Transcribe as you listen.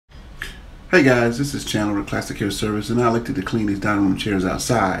Hey guys, this is Chandler with Classic Hair Service, and I like to clean these dining room chairs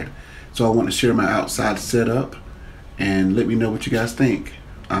outside. So I want to share my outside setup and let me know what you guys think.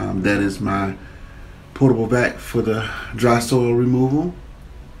 That is my portable vac for the dry soil removal,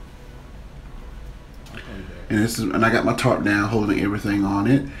 and I got my tarp down holding everything on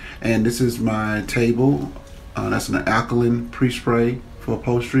it. And this is my table. That's an alkaline pre-spray for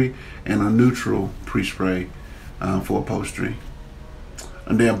upholstery and a neutral pre-spray for upholstery.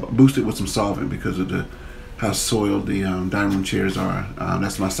 And they're boosted with some solvent because of how soiled the dining room chairs are.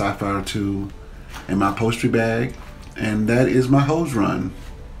 That's my sapphire tool and my upholstery bag, and that is my hose run.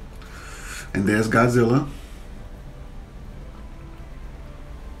 And there's Godzilla.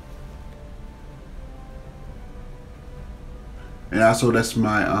 And also that's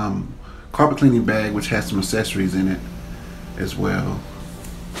my carpet cleaning bag, which has some accessories in it as well.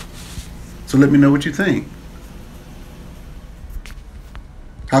 So let me know what you think.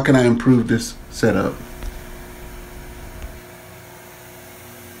 How can I improve this setup?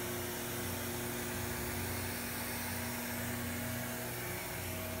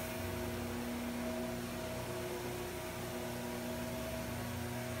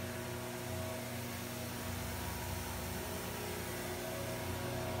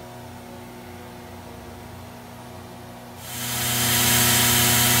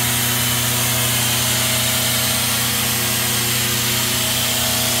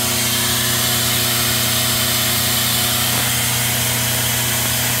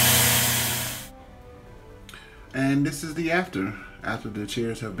 And this is the after the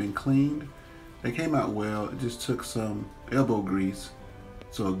chairs have been cleaned. They came out well. It just took some elbow grease.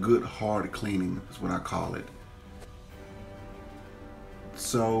 So a good hard cleaning is what I call it.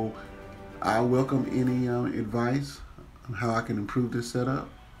 So I welcome any advice on how I can improve this setup.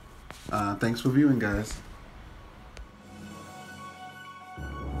 Thanks for viewing, guys.